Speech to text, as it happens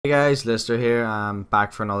Hey guys, Lister here. I'm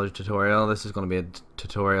back for another tutorial. This is going to be a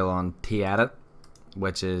tutorial on TEdit,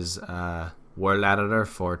 which is a world editor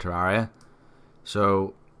for Terraria.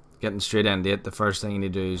 So, getting straight into it, the first thing you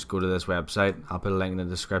need to do is go to this website. I'll put a link in the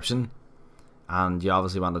description. And you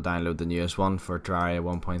obviously want to download the newest one for Terraria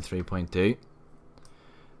 1.3.2.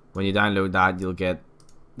 When you download that, you'll get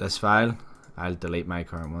this file. I'll delete my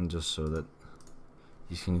current one just so that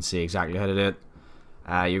you can see exactly how to do it.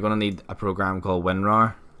 You're going to need a program called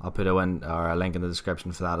WinRAR. I'll put a link in the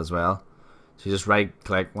description for that as well. So you just right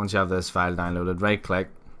click, once you have this file downloaded, right click,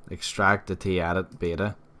 extract the TEdit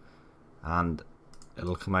beta, and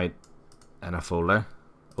it'll come out in a folder.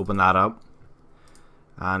 Open that up,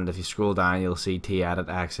 and if you scroll down you'll see TEdit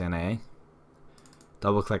XNA.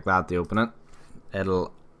 Double click that to open it.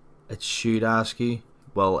 It should ask you,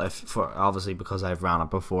 well, obviously because I've ran it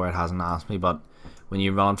before it hasn't asked me, but when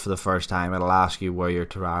you run it for the first time it'll ask you where your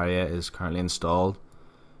Terraria is currently installed.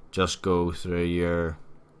 Just go through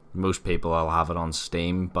most people will have it on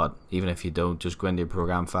Steam, but even if you don't, just go into your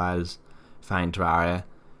program files, find Terraria,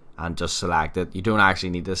 and just select it. You don't actually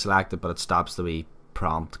need to select it, but it stops the wee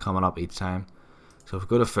prompt coming up each time. So if we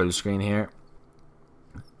go to full screen here,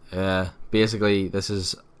 basically this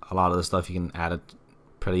is a lot of the stuff you can edit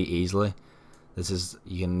pretty easily.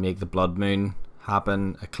 You can make the blood moon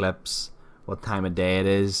happen, eclipse, what time of day it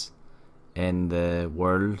is in the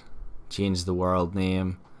world, change the world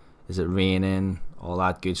name, is it raining, all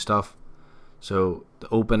that good stuff. So to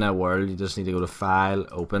open a world you just need to go to File,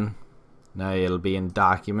 Open. Now it'll be in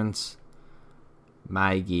Documents,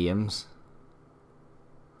 My Games,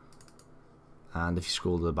 and if you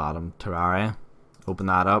scroll to the bottom, Terraria. Open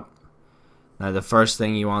that up. Now the first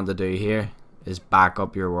thing you want to do here is back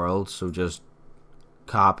up your worlds, so just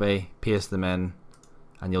copy, paste them in,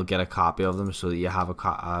 and you'll get a copy of them so that you have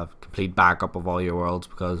a complete backup of all your worlds,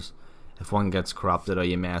 because if one gets corrupted or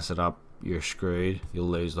you mess it up, you're screwed. You'll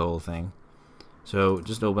lose the whole thing. So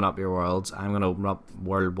just open up your worlds. I'm going to open up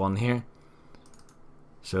world 1 here.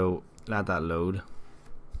 So let that load.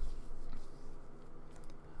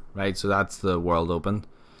 Right, so that's the world opened.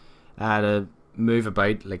 To move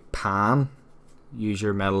about, like pan, use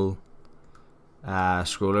your middle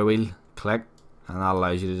scroller wheel, click, and that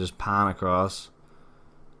allows you to just pan across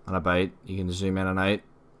and about. You can zoom in and out.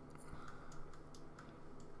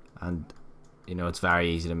 And you know, it's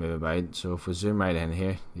very easy to move about. So if we zoom right in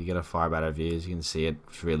here, you get a far better view. As you can see,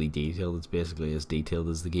 it's really detailed. It's basically as detailed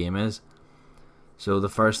as the game is. So the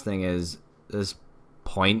first thing is this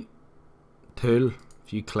point tool.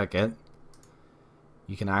 If you click it,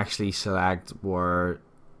 you can actually select where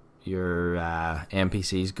your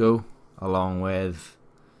NPCs go, along with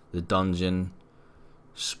the dungeon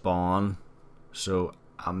spawn. So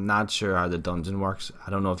I'm not sure how the dungeon works.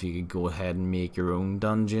 I don't know if you could go ahead and make your own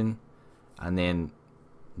dungeon and then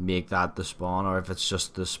make that the spawn, or if it's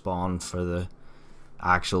just the spawn for the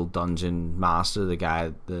actual dungeon master,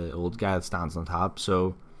 the old guy that stands on top.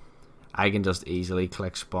 So I can just easily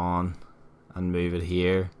click spawn and move it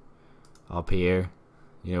here, up here,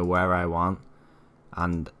 you know, wherever I want,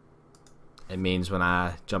 and it means when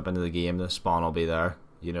I jump into the game the spawn will be there,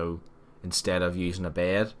 you know, instead of using a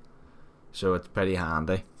bed. So it's pretty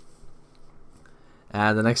handy.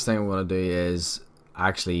 The next thing I'm going to do is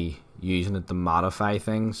actually using it to modify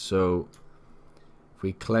things. So if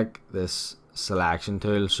we click this selection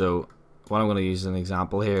tool, so what I'm going to use as an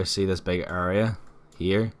example here, see this big area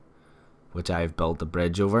here, which I've built a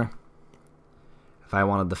bridge over. If I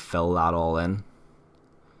wanted to fill that all in,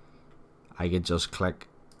 I could just click,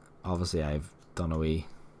 obviously I've done a wee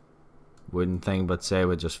wooden thing, but say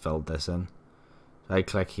we just filled this in. So I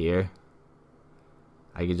click here,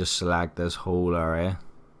 I could just select this whole area,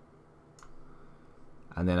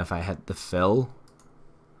 and then if I hit the fill,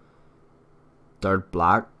 dirt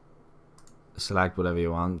black, select whatever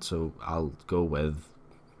you want. So I'll go with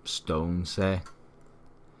stone, say,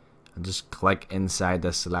 and just click inside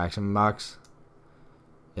this selection box.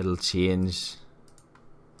 It'll change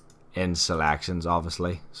in selections,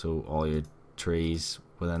 obviously, so all your trees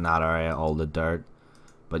within that area, all the dirt,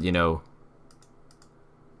 but you know,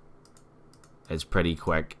 it's pretty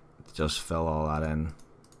quick to just fill all that in.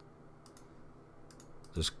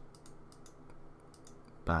 Just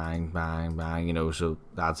bang, bang, bang, you know, so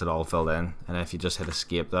that's it all filled in. And if you just hit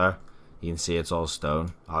escape there, you can see it's all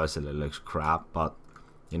stone. Obviously it looks crap, but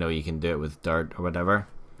you know, you can do it with dirt or whatever.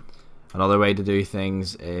 Another way to do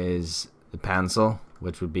things is the pencil,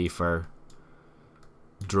 which would be for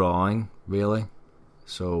drawing, really.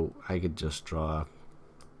 So I could just draw a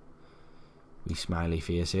wee smiley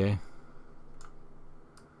face here,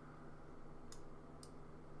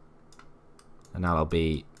 and that'll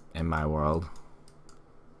be in my world.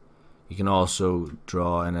 You can also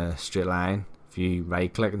draw in a straight line. If you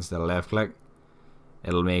right click instead of left click,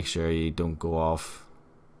 it'll make sure you don't go off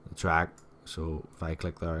the track. So if I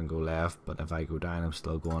click there and go left, but if I go down I'm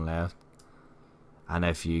still going left. And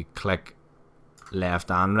if you click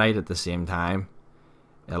left and right at the same time,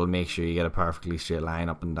 it'll make sure you get a perfectly straight line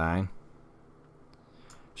up and down.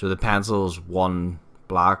 So the pencil's 1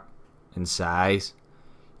 block in size.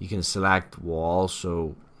 You can select walls,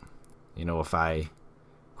 so you know, if I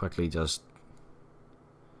quickly just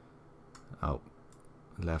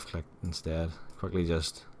left click instead, quickly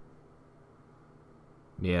just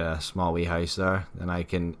made a small wee house there, then I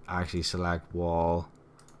can actually select wall,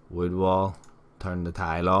 wood wall, turn the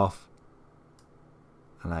tile off,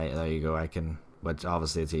 and there you go. I can, which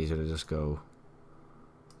obviously it's easier to just go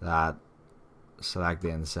that, select the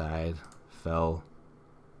inside, fill,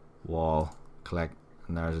 wall, click,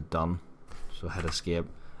 and there's it done. So hit escape,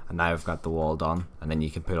 and now I've got the wall done, and then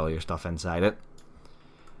you can put all your stuff inside it.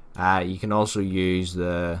 You can also use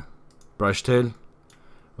the brush tool,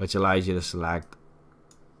 which allows you to select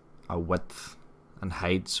a width and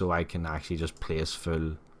height, so I can actually just place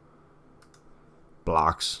full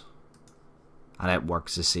blocks, and it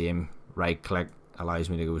works the same. Right click allows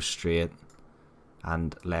me to go straight,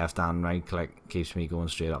 and left and right click keeps me going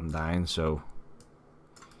straight up and down, so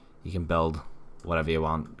you can build whatever you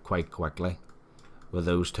want quite quickly with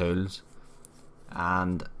those tools.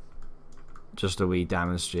 And just a wee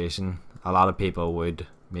demonstration, a lot of people would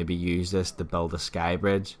maybe use this to build a sky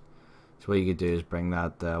bridge. So what you could do is bring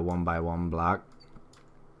that 1x1 block,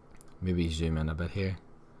 maybe zoom in a bit here,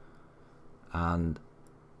 and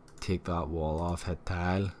take that wall off, hit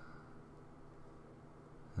tile.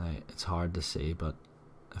 Now it's hard to see, but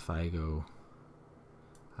if I go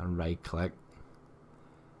and right click,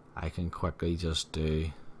 I can quickly just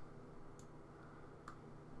do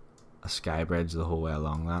a sky bridge the whole way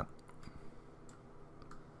along that.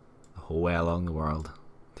 The whole way along the world.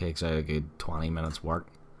 Takes out a good 20 minutes work.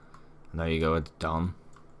 And there you go, it's done.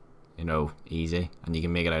 You know, easy. And you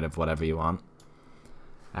can make it out of whatever you want.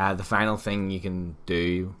 The final thing you can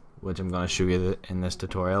do, which I'm going to show you in this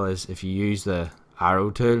tutorial, is if you use the arrow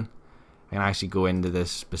tool, I can actually go into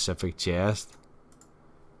this specific chest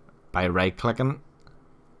by right clicking,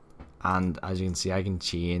 and as you can see I can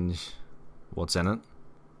change what's in it.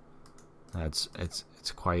 It's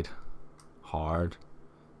quite hard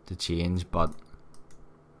to change, but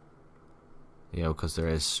you know, because there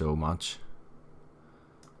is so much.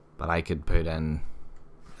 But I could put in,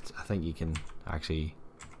 I think you can actually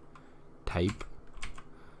type,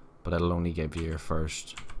 but it'll only give you your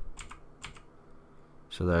first.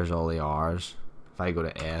 So there's all the R's. If I go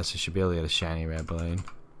to S, I should be able to get a shiny red balloon.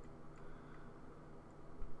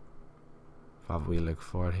 If we look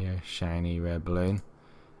for it here, shiny red balloon.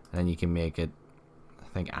 And then you can make it, I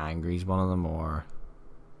think angry is one of them, or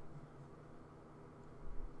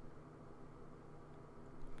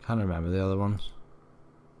can't remember the other ones.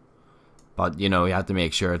 But you know, you have to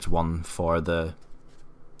make sure it's one for the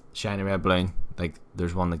shiny red balloon. Like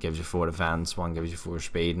there's one that gives you 4 defense, one gives you 4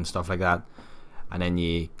 speed and stuff like that. And then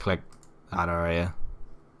you click that area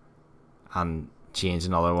and change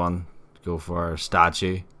another one, go for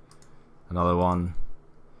statue, another one,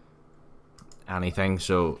 anything.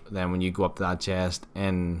 So then when you go up to that chest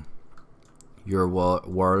in your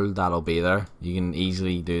world, that'll be there. You can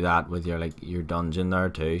easily do that with your your dungeon there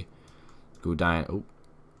too. Go down,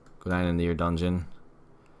 go down into your dungeon,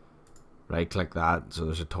 right click that, so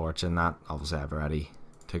there's a torch in that. Obviously I've already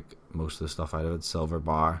took most of the stuff out of it. Silver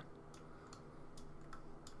bar,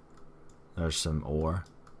 there's some ore,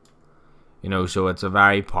 you know, so it's a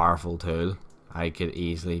very powerful tool. I could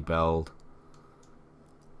easily build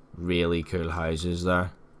really cool houses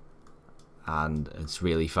there, and it's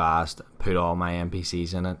really fast. Put all my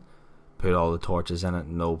NPCs in it, put all the torches in it,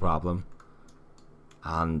 no problem.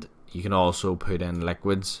 And you can also put in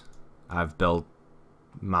liquids. I've built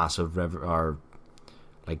massive river or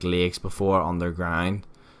like lakes before underground.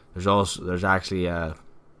 There's actually a,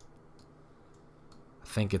 I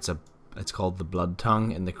think it's called the Blood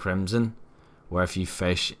Tongue in the Crimson, where if you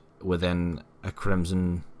fish within a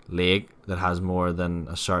crimson lake that has more than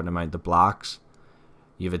a certain amount of blocks,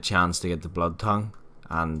 you have a chance to get the Blood Tongue.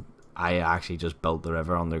 And I actually just built the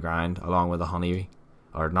river underground along with a honey,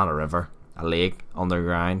 or not a river, a lake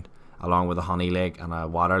underground, along with a honey lake and a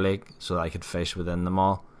water lake, so that I could fish within them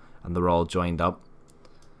all, and they're all joined up,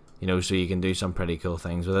 you know, so you can do some pretty cool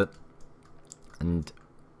things with it. And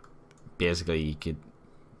basically you could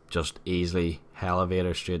just easily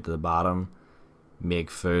elevator straight to the bottom, make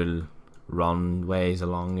full runways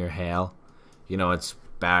along your hell. You know, it's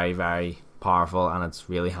very, very powerful, and it's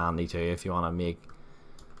really handy too if you want to make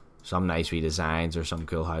some nice wee designs or some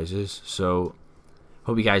cool houses. So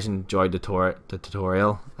hope you guys enjoyed the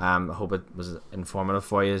tutorial. I hope it was informative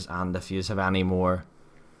for you, and if you have any more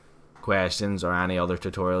questions or any other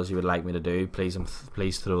tutorials you would like me to do,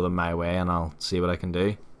 please throw them my way and I'll see what I can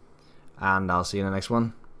do. And I'll see you in the next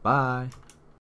one. Bye.